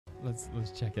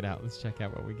Let's check it out. Let's check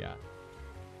out what we got.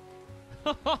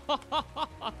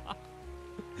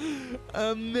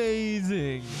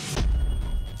 Amazing.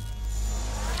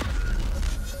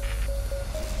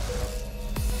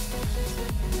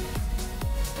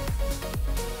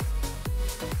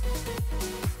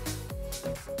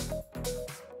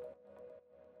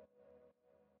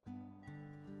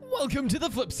 Welcome to the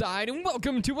flip side, and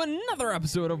welcome to another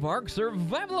episode of ARK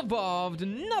Survival Evolved,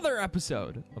 another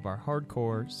episode of our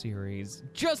hardcore series.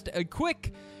 Just a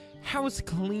quick house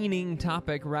cleaning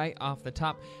topic right off the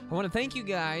top. I want to thank you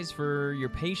guys for your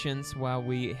patience while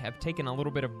we have taken a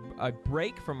little bit of a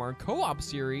break from our co-op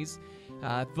series.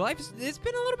 It's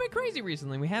been a little bit crazy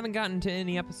recently. We haven't gotten to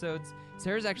any episodes.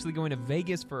 Sarah's actually going to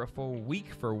Vegas for a full week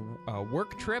for a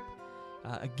work trip.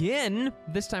 Again,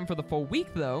 this time for the full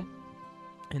week though.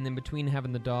 And then between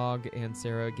having the dog and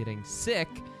Sarah getting sick,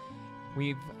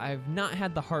 I've not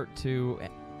had the heart to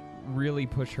really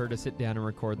push her to sit down and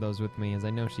record those with me, as I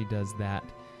know she does that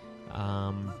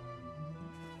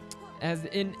as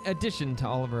in addition to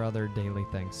all of her other daily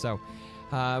things. So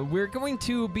we're going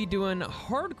to be doing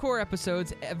hardcore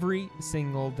episodes every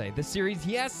single day. The series,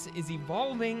 yes, is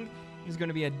evolving. It's going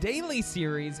to be a daily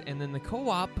series, and then the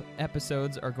co-op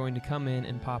episodes are going to come in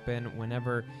and pop in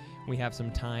whenever we have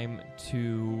some time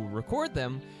to record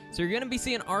them. So you're going to be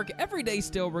seeing ARK every day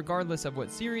still, regardless of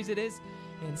what series it is.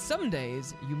 And some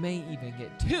days, you may even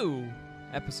get 2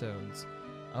 episodes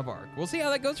of ARK. We'll see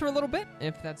how that goes for a little bit.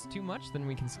 If that's too much, then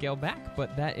we can scale back.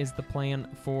 But that is the plan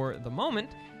for the moment.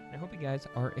 And I hope you guys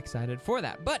are excited for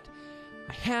that. But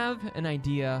I have an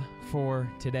idea for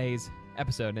today's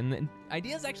episode. And the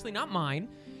idea is actually not mine.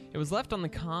 It was left on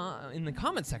in the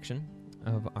comment section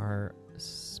of our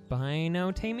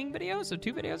Spino taming video, so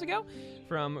 2 videos ago,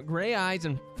 from Gray Eyes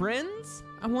and Friends,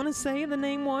 I want to say the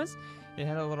name was. It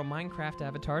had a little Minecraft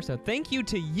avatar, so thank you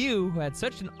to you who had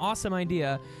such an awesome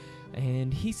idea.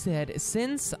 And he said,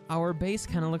 since our base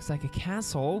kind of looks like a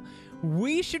castle,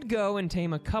 we should go and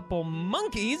tame a couple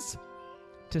monkeys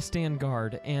to stand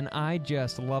guard. And I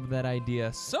just love that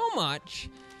idea so much.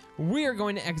 We are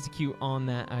going to execute on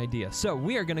that idea. So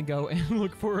we are going to go and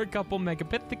look for a couple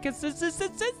Megapithecus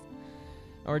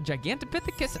or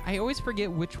Gigantopithecus. I always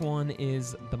forget which one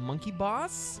is the monkey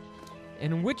boss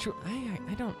and which...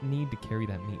 I don't need to carry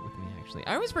that meat with me, actually.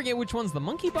 I always forget which one's the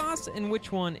monkey boss and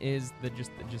which one is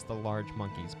just the large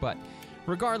monkeys. But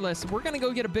regardless, we're going to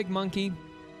go get a big monkey.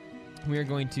 We are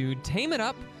going to tame it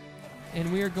up,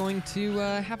 and we are going to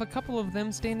have a couple of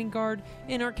them standing guard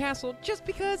in our castle just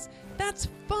because that's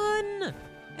fun.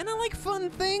 And I like fun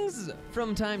things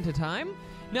from time to time.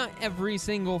 Not every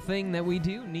single thing that we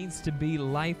do needs to be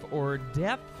life or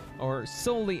death or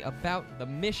solely about the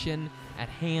mission at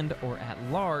hand or at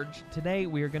large. Today,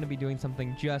 we are going to be doing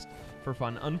something just for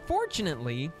fun.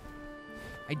 Unfortunately,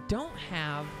 I don't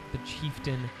have the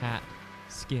chieftain hat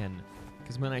skin,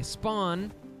 because when I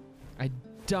spawn, I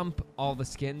dump all the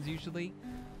skins usually,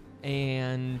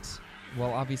 and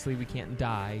well, obviously we can't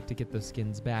die to get those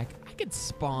skins back. I could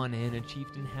spawn in a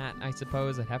chieftain hat, I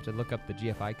suppose. I'd have to look up the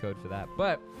GFI code for that,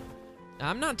 but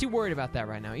I'm not too worried about that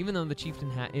right now. Even though the chieftain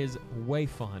hat is way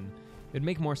fun, it'd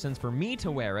make more sense for me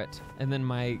to wear it and then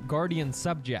my guardian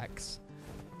subjects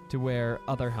to wear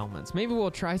other helmets. Maybe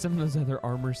we'll try some of those other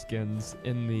armor skins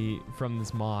from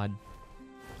this mod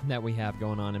that we have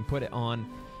going on and put it on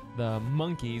the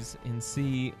monkeys and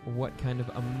see what kind of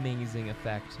amazing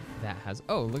effect that has.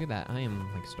 Oh, look at that. I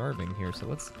am like starving here, so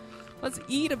let's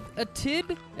eat a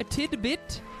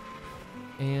tidbit.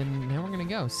 And now we're gonna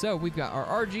go. So we've got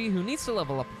our RG who needs to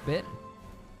level up a bit.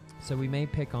 So we may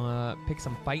pick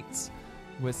some fights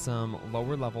with some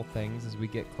lower level things as we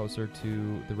get closer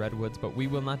to the redwoods, but we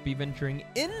will not be venturing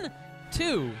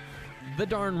into the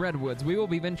darn redwoods. We will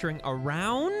be venturing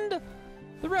around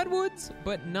the redwoods,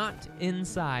 but not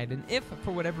inside. And if, for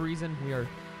whatever reason, we are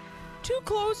too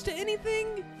close to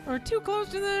anything, or too close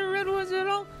to the redwoods at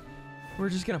all, we're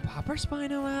just gonna pop our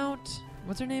Spino out.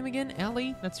 What's her name again?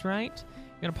 Ellie, that's right.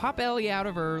 We're gonna pop Ellie out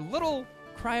of her little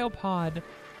cryopod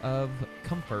of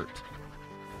comfort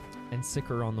and sick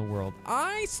her on the world.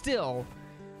 I still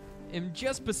am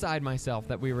just beside myself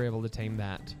that we were able to tame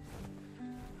that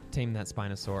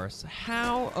Spinosaurus.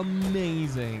 How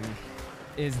amazing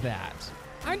is that?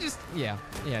 Yeah.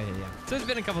 So it's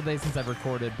been a couple days since I've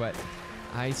recorded, but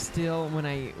I still, when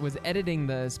I was editing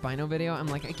the Spino video, I'm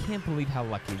like, I can't believe how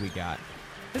lucky we got.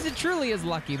 Because it truly is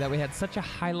lucky that we had such a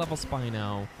high-level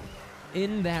Spino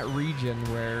in that region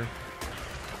where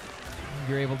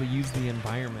you're able to use the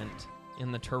environment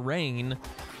and the terrain,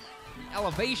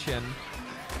 elevation,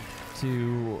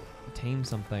 to tame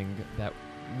something that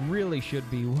really should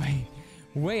be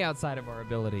way outside of our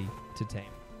ability to tame.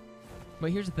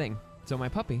 But here's the thing. So my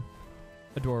puppy,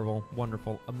 adorable,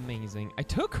 wonderful, amazing. I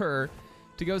took her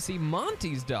to go see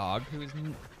Monty's dog, who is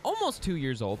almost 2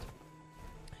 years old.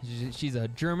 She's a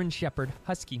German Shepherd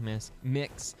Husky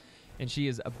mix, and she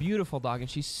is a beautiful dog, and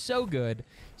she's so good.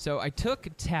 So I took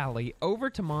Tally over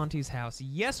to Monty's house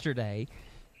yesterday,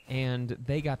 and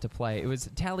they got to play. It was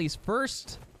Tally's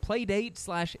first play date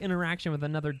 / interaction with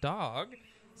another dog,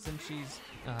 since she's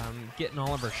getting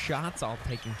all of her shots all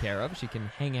taken care of. She can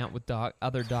hang out with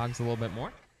other dogs a little bit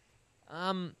more.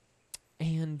 And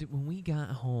when we got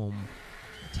home,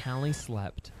 Tally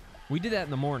slept. We did that in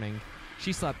the morning.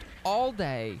 She slept all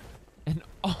day and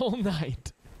all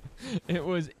night. It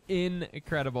was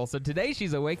incredible. So today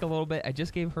she's awake a little bit. I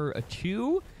just gave her a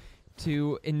chew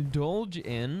to indulge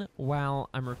in while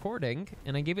I'm recording,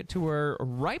 and I gave it to her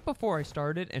right before I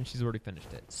started, and she's already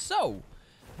finished it. So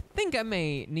I think I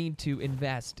may need to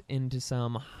invest into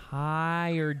some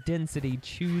higher density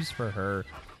chews for her,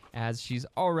 as she's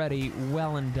already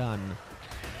well and done.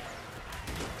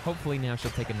 Hopefully now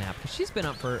she'll take a nap, because she's been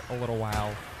up for a little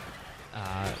while,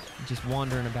 just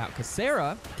wandering about. Because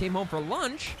Sarah came home for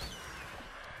lunch,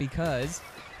 because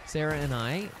Sarah and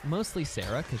I, mostly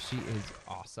Sarah, because she is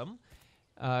awesome,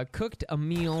 cooked a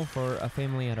meal for a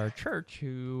family at our church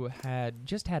who had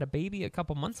just had a baby a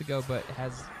couple months ago, but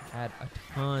has had a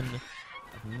ton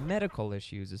of medical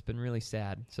issues. It's been really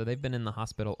sad. So they've been in the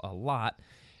hospital a lot.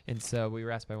 And so we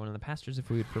were asked by one of the pastors if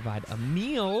we would provide a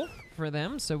meal for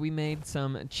them. So we made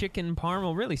some chicken parm.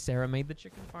 Well, really, Sarah made the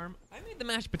chicken parm. I made the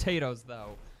mashed potatoes,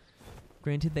 though.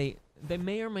 Granted, they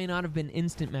may or may not have been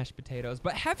instant mashed potatoes.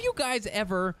 But have you guys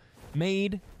ever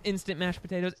made instant mashed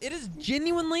potatoes? It is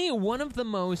genuinely one of the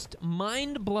most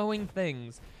mind-blowing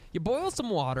things. You boil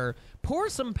some water, pour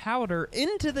some powder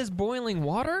into this boiling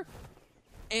water,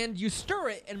 and you stir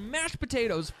it, and mashed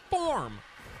potatoes form.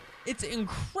 It's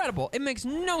incredible. It makes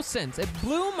no sense. It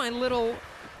blew my little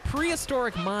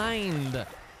prehistoric mind.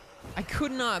 I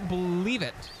could not believe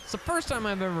it. It's the first time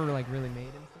I've ever really made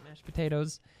instant mashed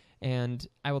potatoes, and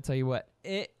I will tell you what,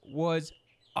 it was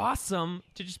awesome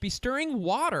to just be stirring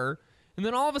water, and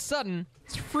then all of a sudden,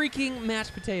 it's freaking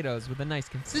mashed potatoes with a nice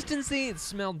consistency. It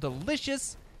smelled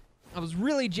delicious. I was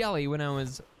really jelly when I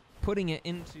was putting it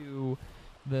into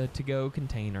the to-go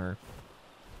container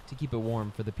to keep it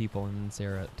warm for the people, and then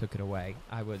Sarah took it away.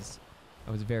 I was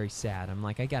very sad. I'm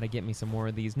like, I gotta get me some more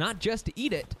of these, not just to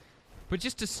eat it, but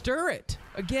just to stir it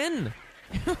again.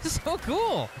 It was so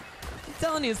cool. I'm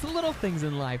telling you, it's the little things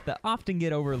in life that often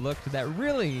get overlooked that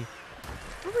really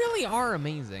are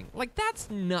amazing. Like, that's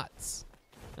nuts.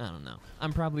 I don't know.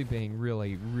 I'm probably being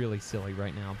really, really silly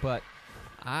right now, but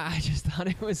I just thought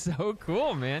it was so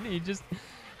cool, man. You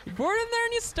pour it in there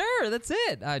and you stir. That's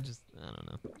it. I don't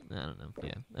know.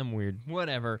 Yeah, I'm weird.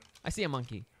 Whatever. I see a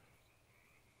monkey.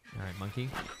 All right, monkey.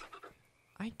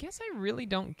 I guess I really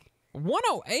don't...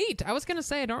 108! I was going to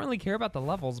say I don't really care about the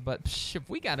levels, but if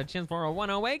we got a chance for a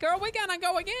 108, girl, we gotta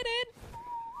go and get it!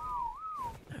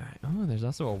 All right. Oh, there's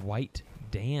also a white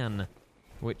Dan,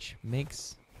 which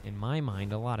makes, in my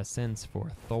mind, a lot of sense for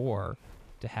Thor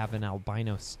to have an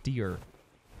albino steer.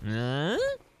 All right,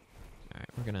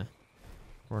 we're gonna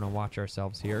watch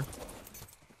ourselves here.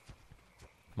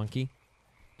 Monkey,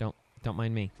 don't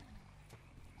mind me.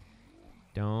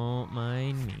 Don't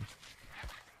mind me.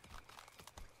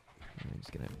 I'm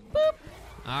just gonna boop.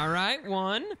 All right,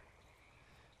 one.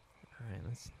 All right,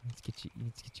 let's get you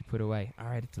put away. All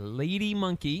right, it's a lady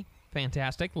monkey.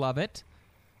 Fantastic, love it.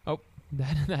 Oh,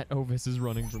 that Ovis is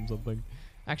running from something.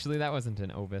 Actually, that wasn't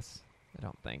an Ovis. I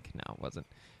don't think. No, it wasn't.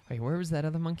 Hey, where was that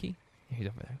other monkey? He's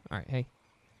over there. All right, hey,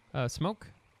 Smoke.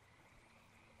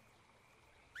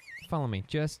 Follow me,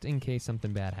 just in case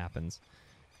something bad happens.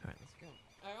 All right, let's go.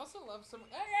 I also love some...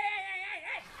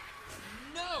 Hey!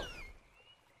 No!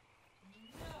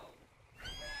 No! Bad.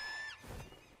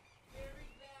 Very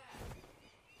bad.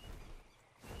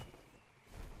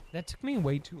 That took me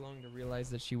way too long to realize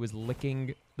that she was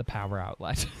licking the power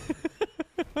outlet.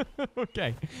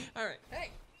 Okay. All right.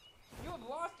 Hey! You have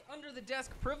lost under the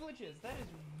desk privileges. That is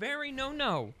very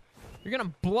no-no. You're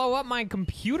gonna blow up my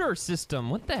computer system.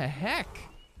 What the heck?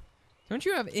 Don't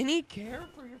you have any care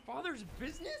for your father's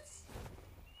business?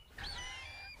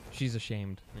 She's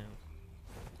ashamed now,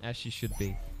 as she should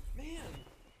be. Man,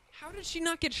 how did she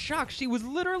not get shocked? She was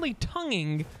literally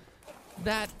tonguing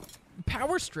that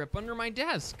power strip under my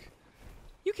desk.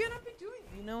 You cannot be doing it.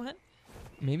 You know what?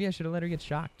 Maybe I should have let her get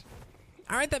shocked.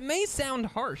 All right, that may sound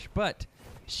harsh, but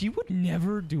she would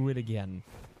never do it again.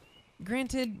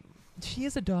 Granted, she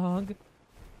is a dog.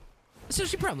 So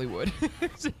she probably would.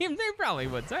 They probably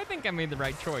would. So I think I made the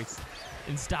right choice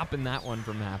in stopping that one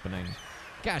from happening.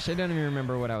 Gosh, I don't even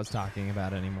remember what I was talking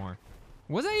about anymore.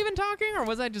 Was I even talking, or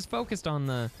was I just focused on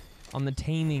the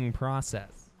taming process?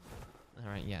 All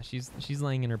right, yeah, she's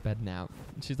laying in her bed now.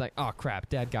 She's like, oh crap,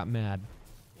 Dad got mad.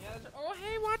 Yeah. Oh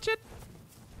hey, watch it.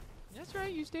 That's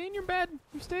right. You stay in your bed.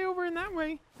 You stay over in that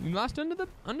way. You lost under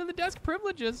the desk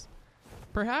privileges.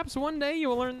 Perhaps one day you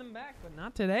will earn them back, but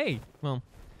not today. Well,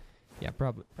 yeah,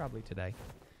 probably today.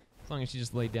 As long as she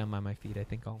just laid down by my feet, I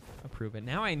think I'll approve it.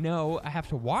 Now I know I have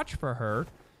to watch for her,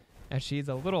 as she's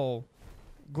a little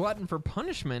glutton for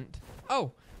punishment.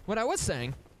 Oh, what I was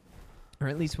saying, or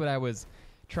at least what I was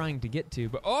trying to get to,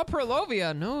 but oh,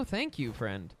 Perlovia, no, thank you,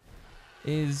 friend.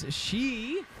 Is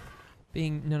she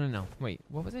being no? Wait,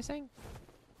 what was I saying?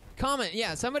 Comment,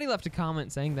 yeah, somebody left a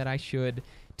comment saying that I should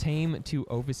tame 2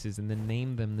 Ovises and then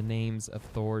name them the names of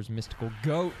Thor's mystical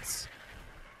goats.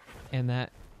 And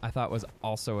that I thought was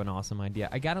also an awesome idea.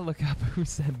 I gotta look up who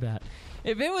said that.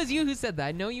 If it was you who said that,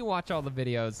 I know you watch all the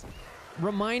videos.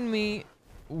 Remind me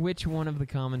which one of the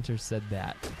commenters said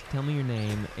that. Tell me your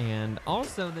name and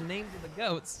also the names of the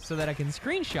goats so that I can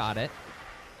screenshot it.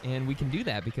 And we can do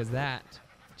that because that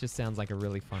just sounds like a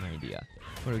really fun idea.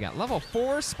 What do we got? Level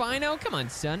 4 Spino? Come on,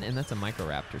 son. And that's a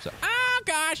Microraptor. So, oh,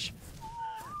 gosh.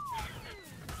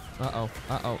 Uh-oh.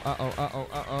 Uh-oh. Uh-oh. Uh-oh.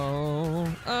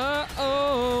 Uh-oh.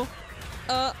 Uh-oh.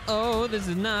 Uh-oh. This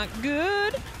is not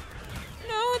good.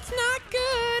 No, it's not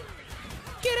good.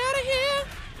 Get out of here.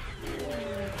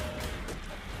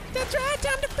 That's right.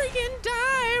 Time to freaking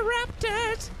die,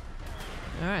 Raptors.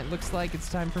 All right. Looks like it's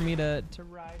time for me to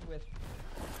ride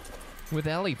with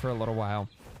Ellie for a little while.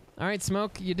 All right,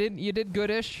 Smoke, you did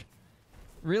goodish.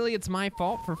 Really, it's my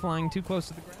fault for flying too close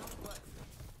to the ground. But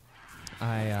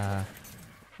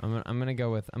I'm gonna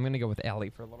go with Ellie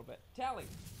for a little bit. Tally,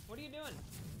 what are you doing?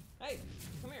 Hey,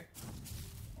 come here.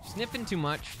 Sniffing too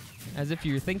much, as if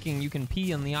you're thinking you can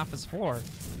pee on the office floor.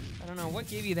 I don't know what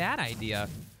gave you that idea.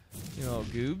 You little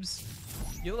goobs.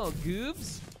 You little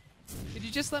goobs. Could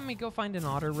you just let me go find an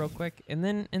otter real quick, and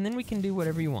then we can do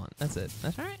whatever you want. That's it.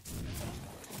 That's all right.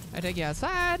 I take you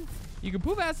outside. You can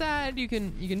poop outside. You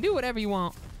can do whatever you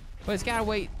want, but it's gotta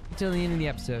wait until the end of the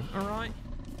episode. All right?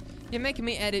 You're making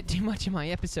me edit too much of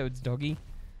my episodes, doggy.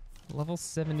 Level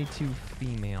 72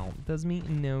 female does me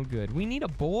no good. We need a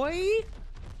boy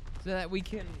so that we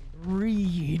can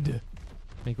breed.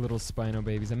 Make little Spino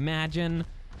babies. Imagine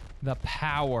the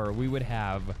power we would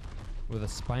have with a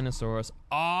Spinosaurus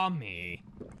army.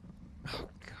 Oh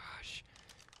gosh.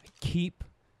 I keep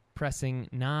pressing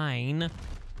 9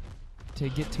 to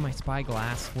get to my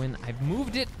spyglass when I've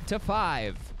moved it to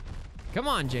 5. Come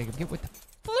on, Jacob, get with the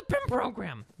flipping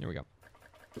program. Here we go.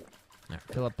 All right,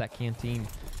 fill up that canteen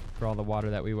for all the water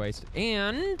that we waste.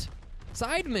 And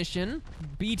side mission,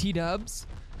 BT dubs.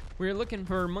 We're looking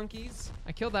for monkeys.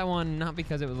 I killed that one not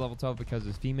because it was level 12, because it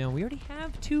was female. We already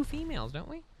have 2 females, don't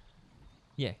we?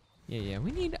 Yeah.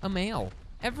 We need a male.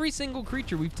 Every single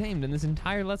creature we've tamed in this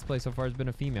entire Let's Play so far has been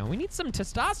a female. We need some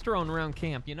testosterone around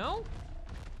camp, you know?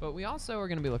 But we also are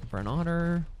gonna be looking for an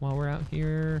otter while we're out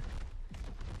here,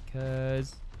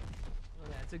 because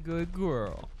that's a good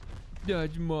girl.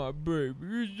 That's my baby.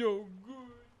 You're so good.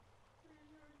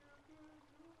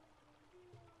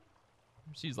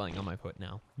 She's laying on my foot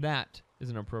now. That is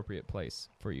an appropriate place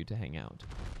for you to hang out.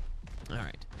 All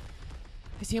right.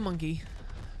 I see a monkey.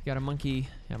 Got a monkey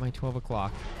at my 12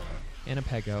 o'clock. And a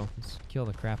pego. Let's kill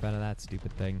the crap out of that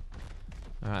stupid thing.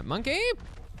 All right, monkey.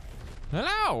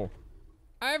 Hello.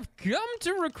 I've come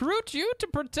to recruit you to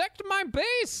protect my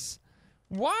base.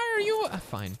 Why are you...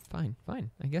 fine.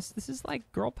 I guess this is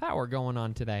like girl power going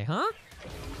on today, huh?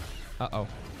 Uh-oh.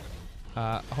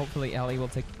 Hopefully Ellie will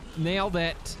take... Nailed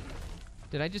it.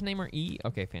 Did I just name her E?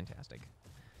 Okay, fantastic.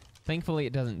 Thankfully,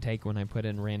 it doesn't take when I put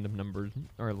in random numbers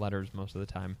or letters most of the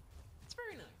time. It's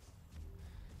very nice.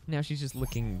 Now she's just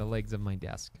licking the legs of my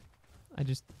desk. I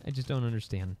just don't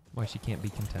understand why she can't be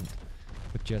content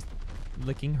with just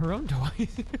licking her own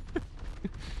toys.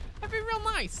 That'd be real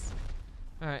nice.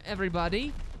 All right,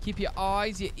 everybody, keep your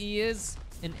eyes, your ears,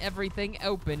 and everything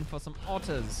open for some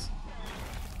otters.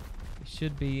 They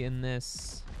should be in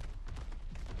this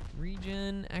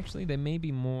region. Actually, they may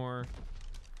be more.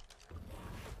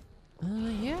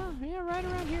 Yeah, right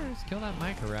around here. Let's kill that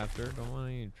Microraptor. Don't want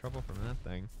any trouble from that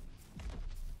thing.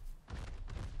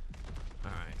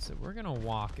 All right, so we're gonna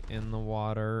walk in the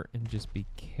water and just be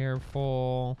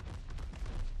careful.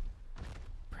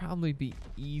 Probably be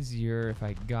easier if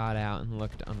I got out and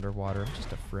looked underwater. I'm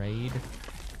just afraid.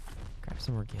 Grab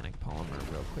some organic polymer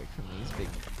real quick from these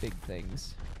big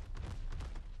things.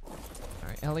 All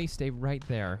right, Ellie, stay right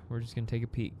there. We're just gonna take a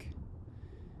peek.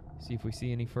 See if we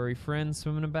see any furry friends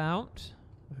swimming about.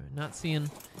 Not seeing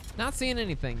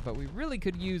anything, but we really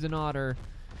could use an otter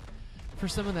for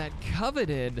some of that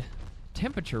coveted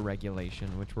temperature regulation,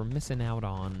 which we're missing out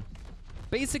on.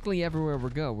 Basically everywhere we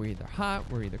go, we're either hot,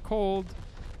 we're either cold.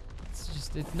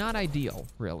 It's not ideal,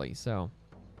 really, so.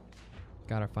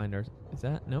 Gotta find our, is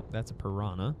that? Nope, that's a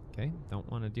piranha. Okay, don't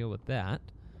want to deal with that.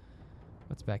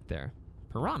 What's back there?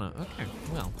 Piranha, okay,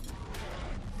 well.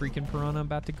 Freaking piranha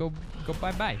about to go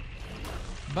bye-bye.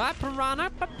 Bye, piranha.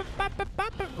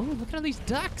 Oh, look at all these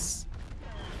ducks.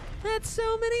 That's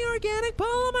so many organic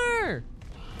polymer.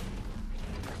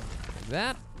 Like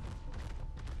that.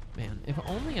 Man, if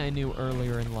only I knew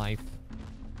earlier in life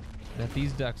that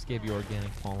these ducks gave you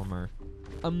organic polymer.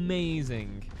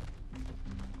 Amazing.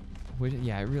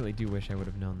 Yeah, I really do wish I would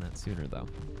have known that sooner, though.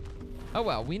 Oh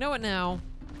well, we know it now.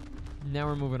 Now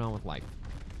we're moving on with life.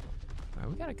 All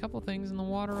right, we got a couple things in the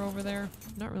water over there.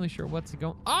 Not really sure what's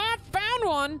going. Oh, I found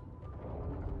one.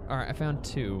 All right, I found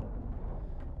two.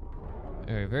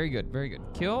 All right, very good, very good.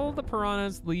 Kill the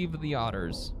piranhas, leave the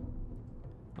otters.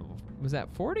 Oh, was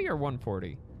that 40 or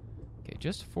 140? Okay,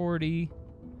 just 40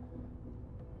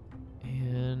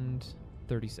 and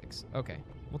 36. Okay,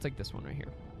 we'll take this one right here.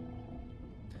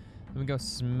 Let me go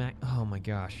smack. Oh my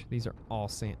gosh, these are all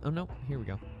sand. Oh no, here we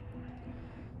go. I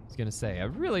was gonna say, I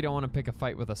really don't want to pick a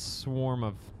fight with a swarm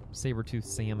of saber-toothed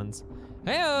salmons.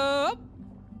 Hey-o! All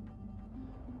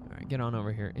right, get on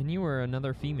over here. And you were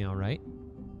another female, right?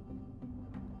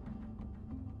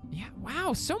 Yeah,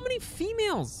 wow, so many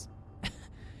females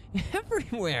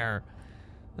everywhere.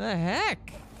 The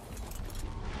heck?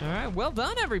 All right, well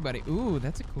done, everybody. Ooh,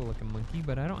 that's a cool looking monkey,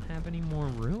 but I don't have any more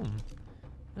room.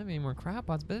 I don't have any more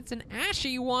cryopods, but it's an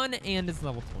ashy one, and it's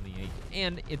level 28,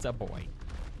 and it's a boy.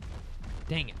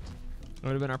 Dang it. It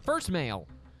would have been our first male.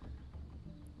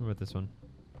 What about this one?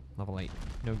 Level 8.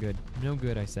 No good. No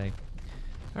good, I say.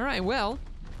 All right, well,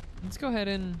 let's go ahead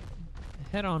and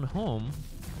head on home.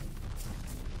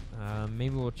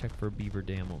 Maybe we'll check for Beaver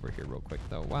Dam over here real quick,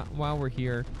 though. While we're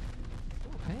here.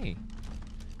 Oh, hey.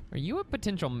 Are you a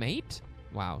potential mate?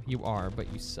 Wow, you are,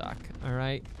 but you suck. All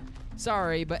right.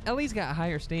 Sorry, but Ellie's got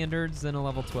higher standards than a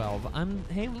level 12.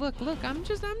 Hey, look, I'm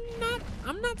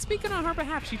not speaking on her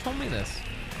behalf. She told me this.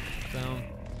 So,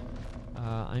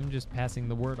 I'm just passing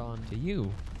the word on to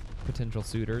you, potential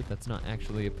suitor. That's not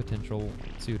actually a potential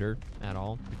suitor at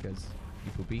all, because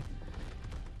you poopy.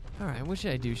 All right, what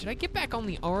should I do? Should I get back on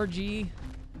the RG,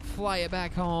 fly it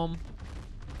back home?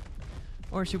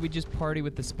 Or should we just party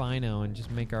with the Spino and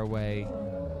just make our way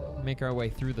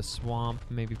through the swamp,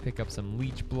 maybe pick up some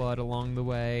leech blood along the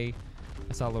way?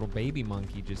 I saw a little baby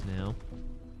monkey just now.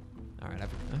 All right,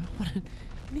 I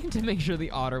need to make sure the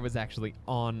otter was actually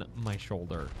on my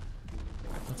shoulder.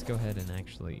 All right, let's go ahead and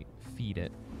actually feed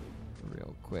it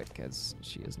real quick, as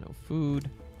she has no food.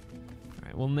 All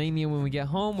right, we'll name you when we get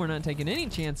home. We're not taking any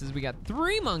chances. We got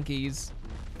 3 monkeys.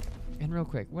 And real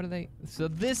quick, what are they? So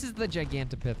this is the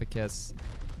Gigantopithecus.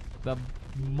 The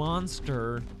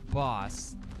monster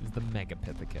boss is the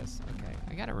Megapithecus. Okay,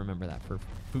 I gotta remember that for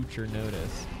future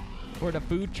notice. Or the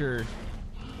future.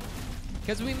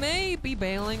 Because we may be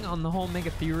bailing on the whole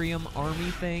Megatherium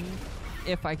army thing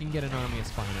if I can get an army of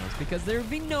Spinos. Because there would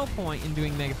be no point in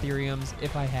doing Megatheriums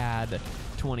if I had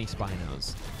 20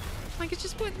 Spinos. Like, it's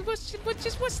just,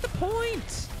 what's the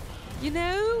point? You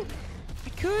know? I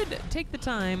could take the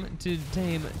time to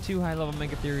tame 2 high-level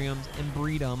Megatheriums and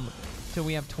breed them till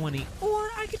we have 20, or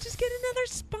I could just get another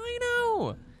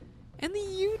Spino. And the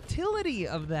utility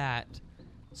of that,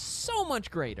 so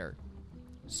much greater.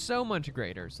 So much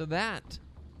greater. So that,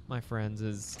 my friends,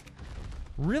 is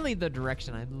really the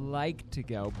direction I'd like to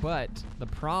go, but the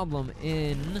problem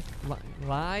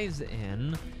lies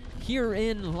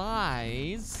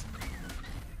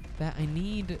that I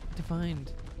need to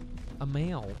find a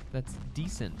male that's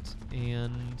decent,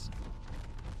 and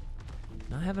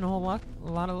not having a lot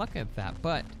of luck at that.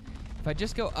 But if I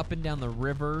just go up and down the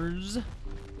rivers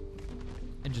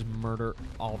and just murder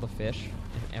all the fish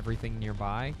and everything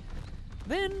nearby,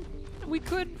 then we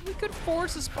could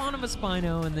force a spawn of a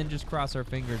Spino and then just cross our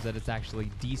fingers that it's actually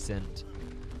decent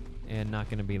and not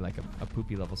going to be like a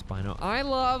poopy level Spino. I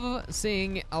love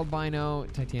seeing albino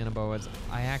Titanoboas.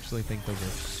 I actually think those are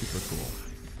super cool.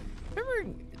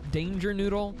 Remember Danger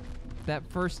Noodle, that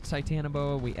first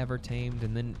Titanoboa we ever tamed,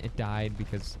 and then it died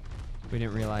because we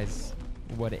didn't realize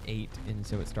what it ate, and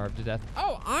so it starved to death.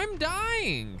 Oh, I'm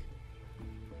dying!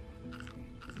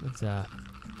 Let's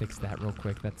fix that real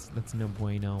quick. That's no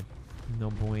bueno. No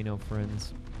bueno,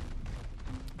 friends.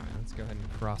 All right, let's go ahead and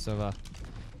cross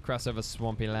over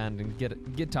swampy land and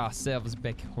get ourselves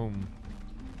back home.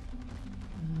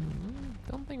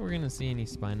 Don't think we're gonna see any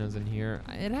Spinos in here.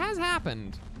 It has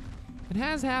happened. It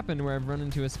has happened where I've run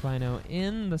into a Spino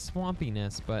in the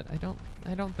swampiness, but I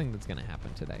don't think that's gonna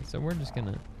happen today. So we're just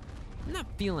gonna, I'm not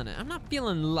feeling it. I'm not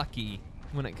feeling lucky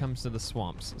when it comes to the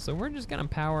swamps. So we're just gonna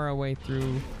power our way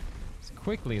through as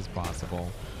quickly as possible.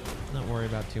 Not worry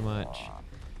about too much.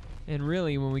 And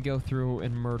really, when we go through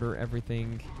and murder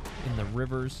everything in the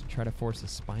rivers, try to force a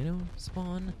Spino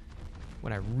spawn,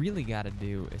 what I really gotta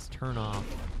do is turn off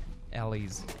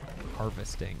Ellie's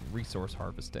harvesting, resource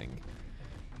harvesting,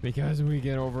 because we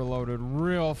get overloaded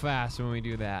real fast when we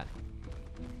do that.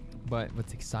 But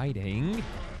what's exciting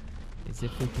is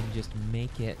if we can just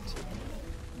make it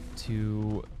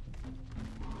to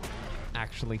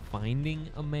actually finding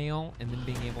a male and then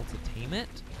being able to tame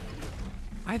it,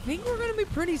 I think we're gonna be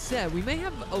pretty set. We may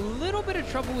have a little bit of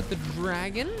trouble with the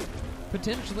dragon,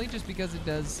 potentially, just because it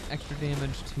does extra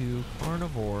damage to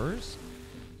carnivores.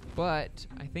 But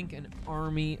I think an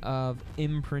army of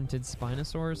imprinted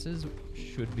Spinosauruses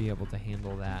should be able to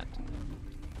handle that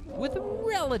with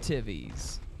relative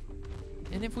ease.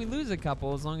 And if we lose a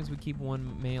couple, as long as we keep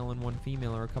one male and one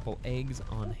female or a couple eggs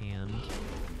on hand,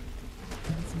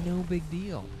 it's no big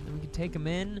deal. And we can take them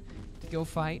in to go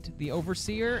fight the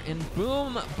Overseer, and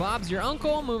boom, Bob's your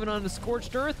uncle, moving on to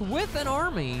Scorched Earth with an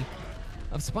army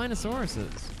of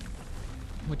Spinosauruses.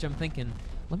 Which I'm thinking,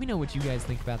 let me know what you guys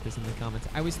think about this in the comments.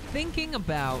 I was thinking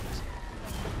about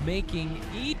making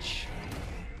each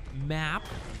map,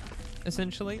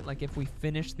 essentially, like if we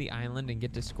finish the island and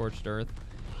get to Scorched Earth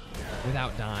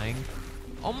without dying,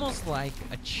 almost like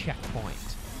a checkpoint.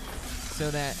 So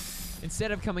that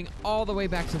instead of coming all the way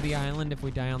back to the island if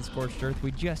we die on Scorched Earth,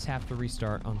 we just have to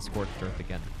restart on Scorched Earth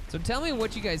again. So tell me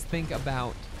what you guys think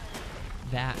about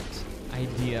that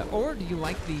idea. Or do you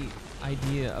like the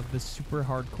idea of the super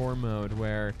hardcore mode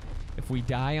where if we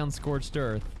die on Scorched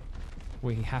Earth,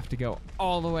 we have to go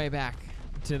all the way back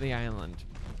to the island?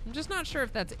 I'm just not sure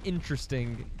if that's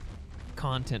interesting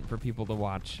content for people to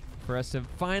watch, for us to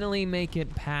finally make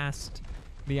it past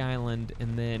the island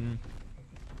and then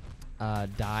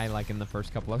die like in the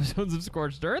first couple episodes of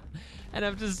Scorched Earth and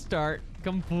have to start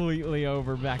completely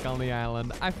over back on the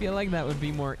island. I feel like that would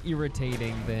be more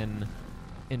irritating than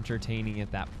entertaining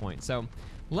at that point. So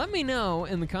let me know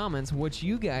in the comments what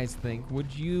you guys think.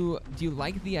 Do you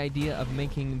like the idea of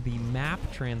making the map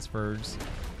transfers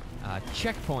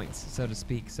checkpoints, so to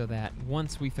speak, so that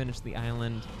once we finish the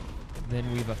island,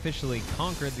 then we've officially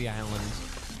conquered the island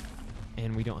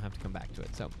and we don't have to come back to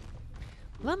it. So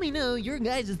let me know your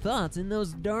guys' thoughts in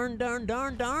those darn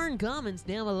comments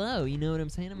down below. You know what I'm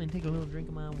saying? I'm gonna take a little drink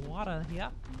of my water here.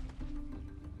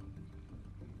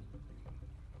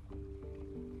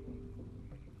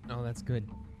 Oh, that's good.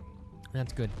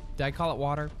 That's good. Did I call it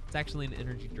water? It's actually an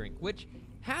energy drink, which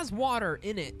has water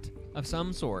in it of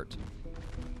some sort.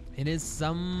 It is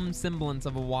some semblance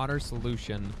of a water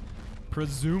solution,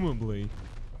 presumably.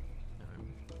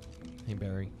 Hey,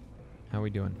 Barry. How we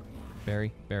doing?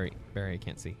 Barry, I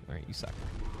can't see. All right, you suck.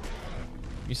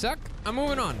 You suck? I'm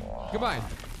moving on. Goodbye. All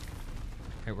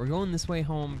right, we're going this way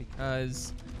home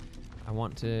because I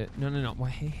want to... No. Well,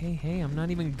 hey, I'm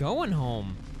not even going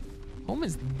home. Home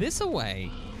is this away.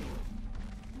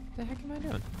 What the heck am I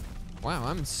doing? Wow,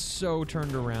 I'm so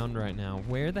turned around right now.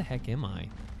 Where the heck am I?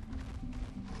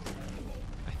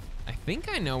 I think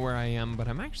I know where I am, but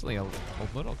I'm actually a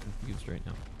little confused right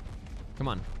now. Come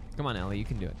on, Ellie, you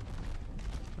can do it.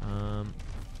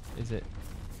 Is it?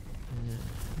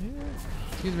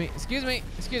 Excuse me.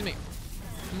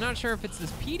 I'm not sure if it's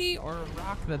this PD or a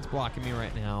rock that's blocking me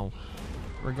right now.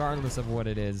 Regardless of what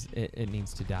it is, it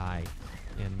needs to die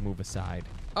and move aside.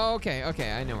 Oh, okay,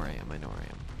 I know where I am.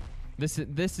 This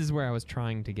is where I was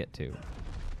trying to get to. All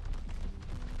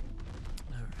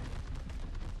right.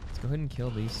 Let's go ahead and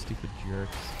kill these stupid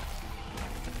jerks.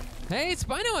 Hey,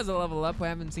 Spino has a level up. I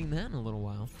haven't seen that in a little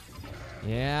while.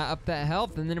 Yeah, up that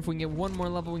health, and then if we can get one more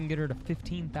level, we can get her to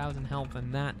 15,000 health,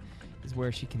 and that is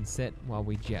where she can sit while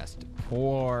we just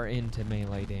pour into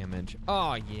melee damage.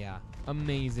 Oh, yeah.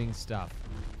 Amazing stuff.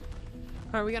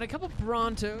 All right, we got a couple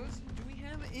Brontos. Do we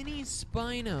have any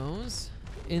Spinos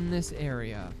in this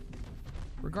area?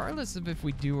 Regardless of if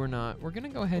we do or not, we're going to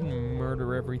go ahead and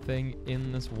murder everything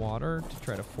in this water to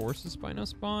try to force a Spino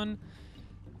spawn.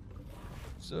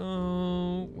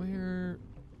 So, where...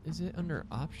 is it under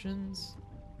options?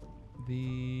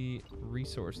 The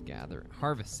resource gather,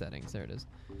 harvest settings, there it is.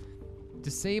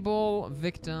 Disable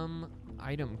victim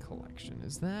item collection,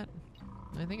 is that?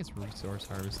 I think it's resource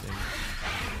harvesting.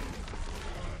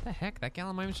 What the heck, that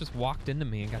Gallimimus just walked into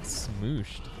me and got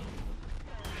smooshed.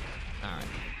 All right,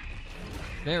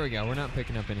 there we go, we're not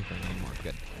picking up anything anymore,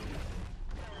 good.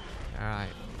 All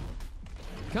right,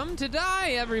 come to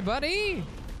die, everybody.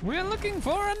 We're looking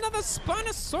for another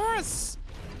Spinosaurus,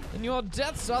 and your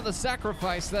deaths are the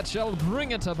sacrifice that shall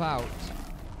bring it about.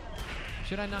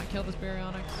 Should I not kill this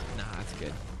Baryonyx? Nah, that's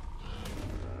good.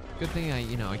 Good thing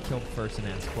I killed first and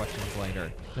asked questions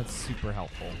later. That's super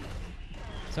helpful.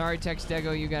 Sorry,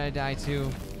 Textego, you gotta die too.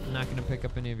 I'm not gonna pick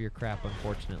up any of your crap,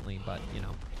 unfortunately, but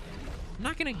I'm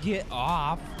not gonna get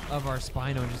off of our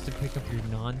Spino just to pick up your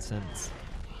nonsense.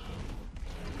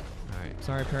 All right,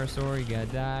 sorry, Parasaur, you gotta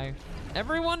die.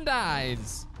 Everyone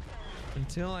dies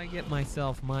until I get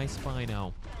myself my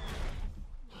Spino.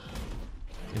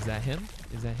 Is that him?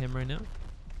 Is that him right now?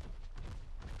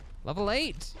 Level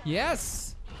 8,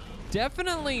 yes.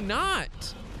 Definitely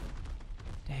not.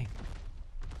 Dang.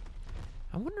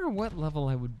 I wonder what level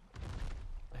I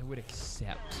would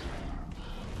accept.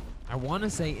 I want to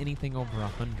say anything over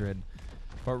 100,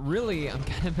 but really I'm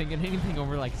kind of thinking anything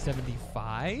over like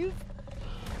 75,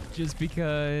 just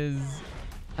because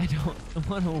I don't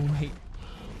want to wait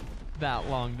that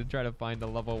long to try to find a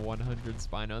level 100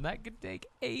 Spino. That could take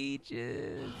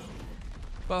ages.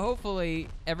 But hopefully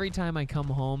every time I come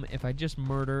home, if I just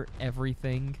murder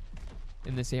everything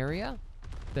in this area,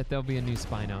 that there'll be a new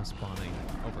Spino spawning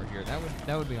over here.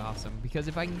 That would be awesome, because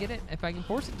if I can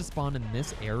force it to spawn in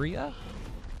this area,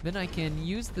 then I can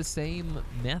use the same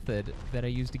method that I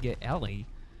used to get Ellie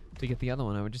to get the other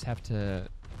one. I would just have to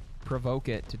provoke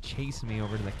it to chase me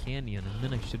over to the canyon, and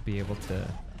then I should be able to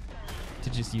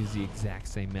just use the exact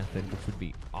same method, which would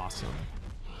be awesome.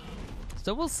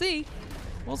 So we'll see.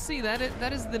 We'll see. That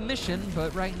is the mission,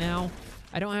 but right now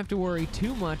I don't have to worry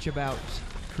too much about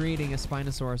creating a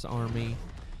Spinosaurus army,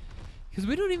 because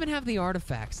we don't even have the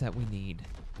artifacts that we need.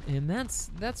 And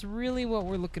that's really what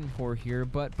we're looking for here.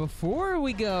 But before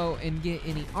we go and get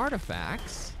any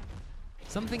artifacts,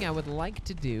 something I would like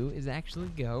to do is actually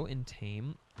go and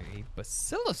tame a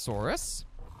Basilosaurus.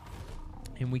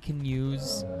 And we can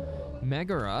use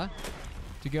Megara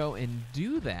to go and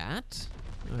do that,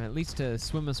 or at least to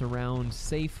swim us around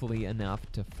safely enough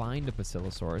to find a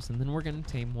Basilosaurus. And then we're going to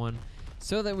tame one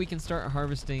so that we can start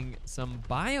harvesting some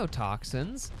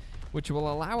biotoxins, which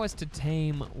will allow us to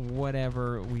tame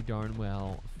whatever we darn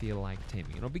well feel like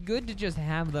taming. It'll be good to just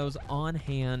have those on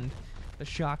hand, the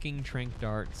shocking trank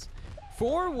darts,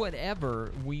 for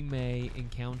whatever we may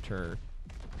encounter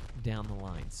down the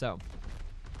line. So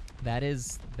that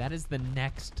is the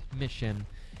next mission,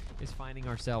 is finding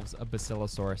ourselves a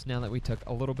Basilosaurus. Now that we took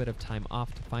a little bit of time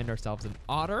off to find ourselves an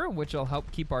otter, which will help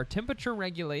keep our temperature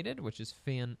regulated, which is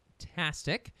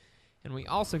fantastic. And we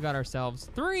also got ourselves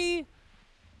 3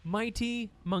 mighty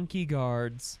monkey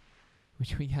guards,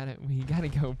 which we gotta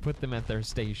go put them at their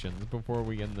stations before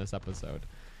we end this episode.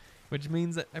 Which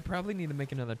means that I probably need to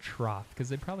make another trough, because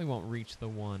they probably won't reach the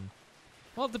one.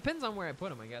 Well, it depends on where I put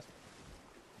them, I guess.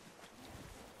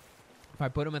 If I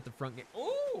put them at the front gate.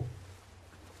 Ooh!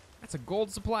 That's a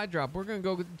gold supply drop. We're gonna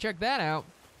go check that out.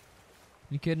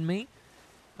 You kidding me?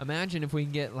 Imagine if we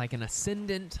can get like an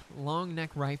Ascendant long neck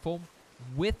rifle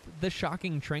with the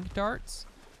shocking trank darts.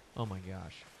 Oh my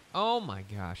gosh. Oh my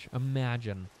gosh.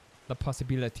 Imagine the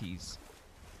possibilities.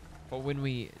 But when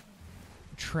we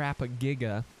trap a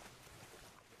Giga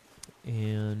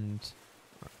and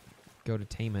go to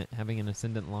tame it, having an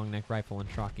Ascendant long neck rifle and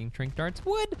shocking trank darts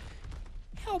would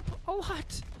help a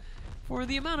lot for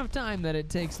the amount of time that it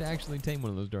takes to actually tame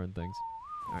one of those darn things.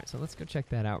 All right, so let's go check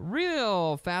that out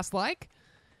real fast like.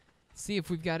 See if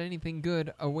we've got anything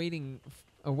good awaiting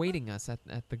us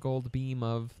at the gold beam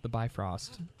of the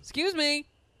Bifrost. Excuse me.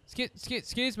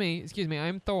 Excuse me.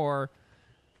 I'm Thor.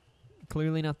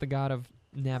 Clearly not the god of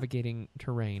navigating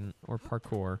terrain or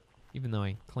parkour, even though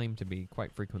I claim to be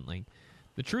quite frequently.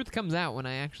 The truth comes out when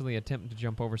I actually attempt to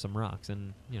jump over some rocks,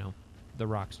 and the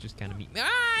rocks just kind of meet me.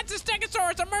 Ah, it's a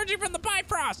Stegosaurus emerging from the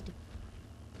Bifrost.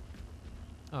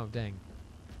 Oh dang,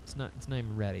 it's not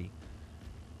even ready.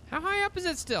 How high up is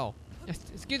it still?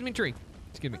 Excuse me, tree.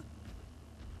 Excuse me.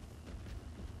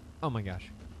 Oh my gosh,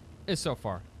 it's so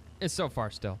far. It's so far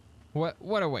still.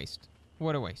 What a waste.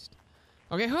 What a waste.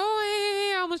 Okay,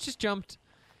 I almost just jumped,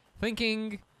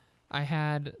 thinking I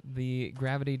had the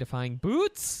gravity-defying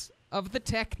boots of the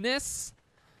Technus.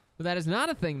 But that is not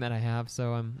a thing that I have,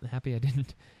 so I'm happy I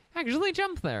didn't actually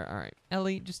jump there. All right,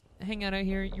 Ellie, just hang out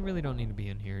here. You really don't need to be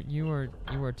in here. You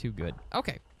are too good.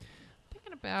 Okay,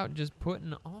 thinking about just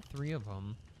putting all 3 of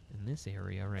them in this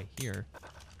area right here.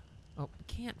 Oh,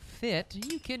 can't fit.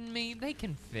 Are you kidding me? They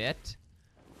can fit.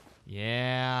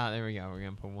 Yeah, there we go. We're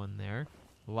gonna put one there.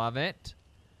 Love it.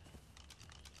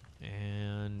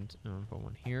 And I'm gonna put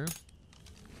one here.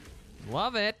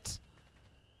 Love it.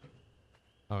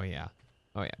 Oh yeah.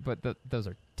 Oh yeah, but those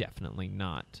are definitely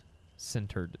not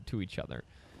centered to each other.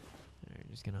 All right,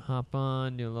 Just gonna hop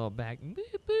on, do a little back. Boop,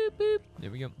 boop, boop. There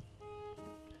we go.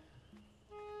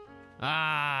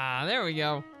 Ah, there we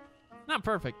go. Not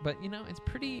perfect, but you know, it's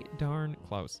pretty darn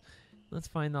close. Let's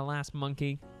find the last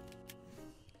monkey.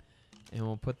 And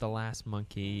we'll put the last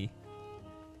monkey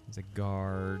as a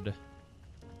guard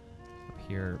up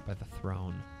here by the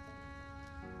throne.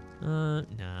 Nah,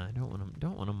 I don't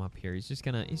want him up here. He's just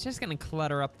gonna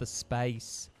clutter up the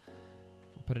space.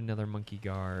 We'll put another monkey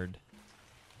guard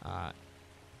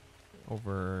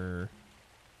over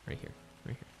right here.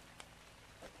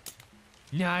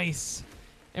 Nice.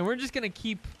 And we're just gonna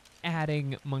keep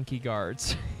adding monkey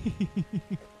guards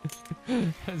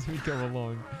as we go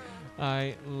along.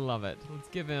 I love it. Let's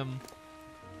give him.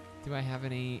 Do I have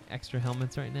any extra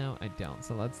helmets right now? I don't.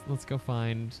 So let's go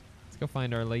find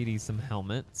our ladies some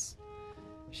helmets.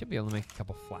 We should be able to make a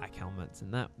couple flak helmets,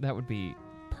 and that would be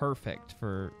perfect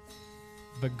for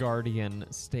the guardian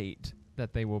state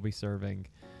that they will be serving.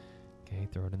 Okay,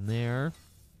 throw it in there.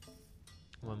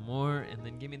 One more, and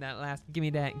then give me that last. Give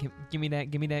me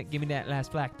that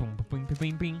last flak. Boom, boom, boom,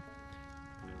 boom, boom.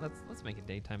 Let's make it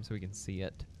daytime so we can see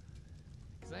it.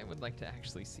 Because I would like to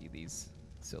actually see these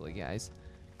silly guys.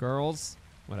 Girls,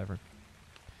 whatever.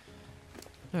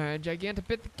 All right,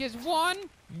 Gigantopithecus 1.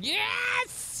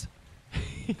 Yes!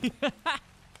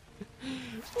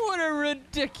 What a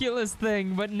ridiculous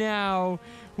thing, but now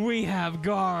we have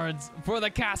guards for the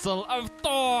castle of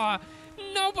Thor.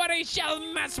 Nobody shall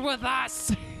mess with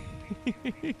us.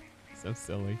 So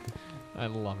silly. I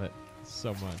love it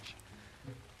so much.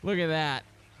 Look at that.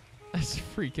 That's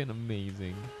freaking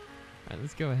amazing. All right,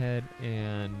 let's go ahead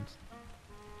and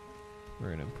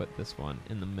we're going to put this one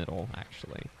in the middle,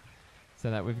 actually,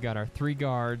 so that we've got our 3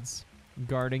 guards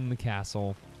guarding the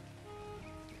castle.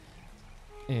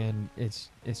 And it's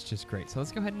just great. So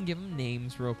let's go ahead and give them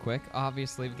names real quick.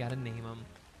 Obviously, we've got to name them.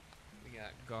 We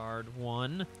got guard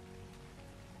 1.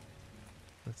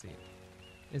 Let's see.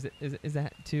 Is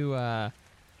that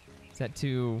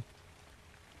too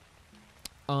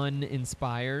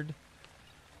uninspired?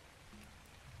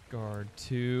 Guard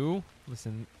 2.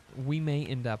 Listen, we may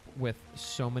end up with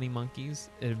so many monkeys,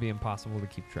 it'd be impossible to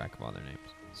keep track of all their names.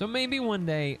 So maybe one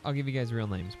day I'll give you guys real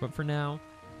names, but for now,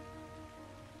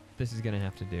 this is gonna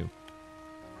have to do.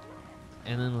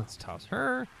 And then let's toss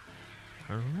her.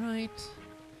 All right.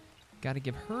 Got to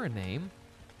give her a name.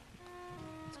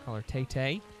 Let's call her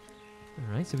Tay-Tay.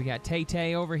 All right, so we got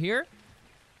Tay-Tay over here.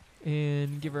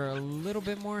 And give her a little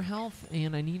bit more health.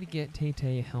 And I need to get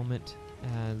Tay-Tay a helmet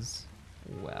as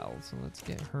well. So let's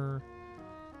get her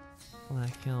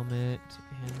black helmet.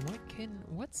 And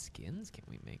what skins can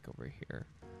we make over here?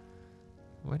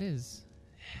 What is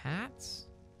hats?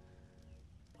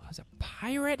 Oh, it's a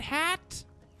pirate hat?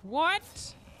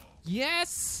 What?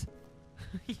 Yes.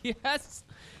 Yes.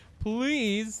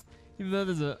 Please. Even though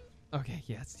there's a... Okay,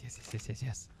 yes.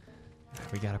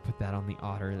 We got to put that on the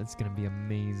otter. That's going to be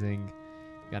amazing.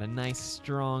 Got a nice,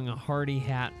 strong, hardy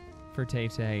hat for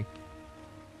Tay-Tay.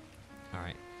 All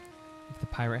right. If the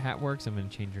pirate hat works, I'm going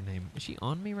to change her name. Is she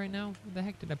on me right now? Where the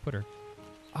heck did I put her?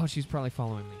 Oh, she's probably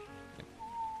following me. Yep.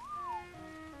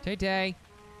 Tay-Tay.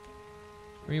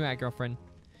 Where you at, girlfriend?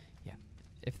 Yeah.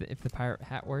 If the pirate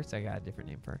hat works, I got a different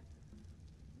name for her.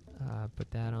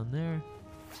 Put that on there.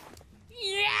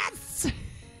 Yes!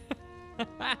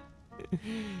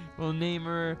 We'll name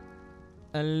her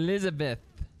Elizabeth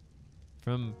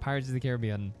from Pirates of the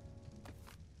Caribbean.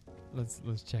 Let's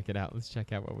check it out. Let's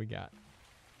check out what we got.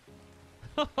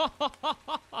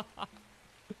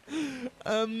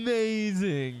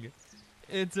 Amazing.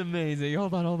 It's amazing.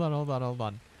 Hold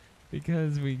on.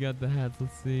 Because we got the hats,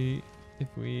 let's see if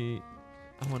I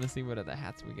want to see what other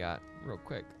hats we got real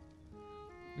quick.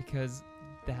 Because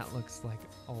that looks like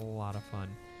a lot of fun.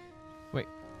 Wait,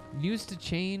 use to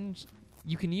change.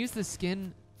 You can use the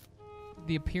skin,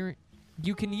 the appearance.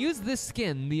 You can use this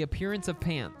skin, the appearance of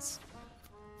pants.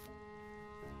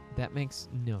 That makes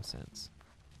no sense.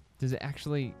 Does it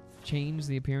actually change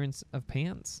the appearance of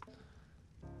pants?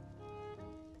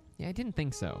 Yeah, I didn't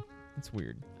think so. That's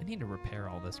weird. I need to repair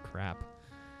all this crap.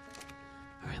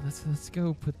 All right, let's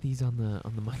go put these on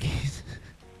the monkeys.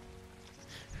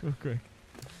 Real quick.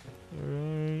 All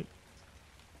right.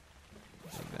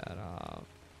 Take that off.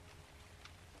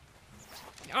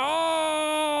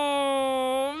 Oh,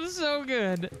 so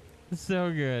good.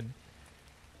 So good.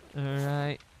 All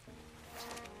right.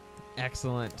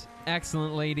 Excellent.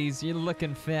 Excellent, ladies. You're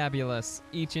looking fabulous.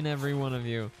 Each and every one of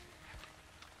you.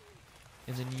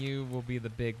 And then you will be the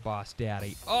big boss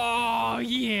daddy. Oh,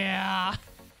 yeah.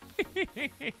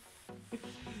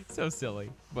 So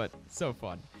silly, but so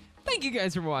fun. thank you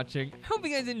guys for watching. Hope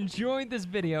you guys enjoyed this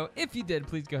video. If you did,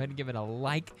 please go ahead and give it a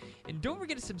like. And don't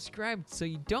forget to subscribe so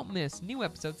you don't miss new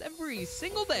episodes every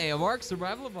single day of ARK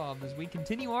Survival Evolved as we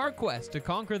continue our quest to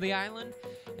conquer the island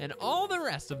and all the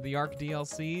rest of the ARK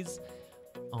DLCs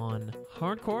on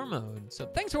hardcore mode. So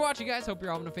thanks for watching, guys. Hope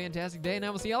you're all having a fantastic day, and I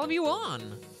will see all of you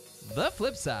on the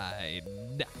flip side.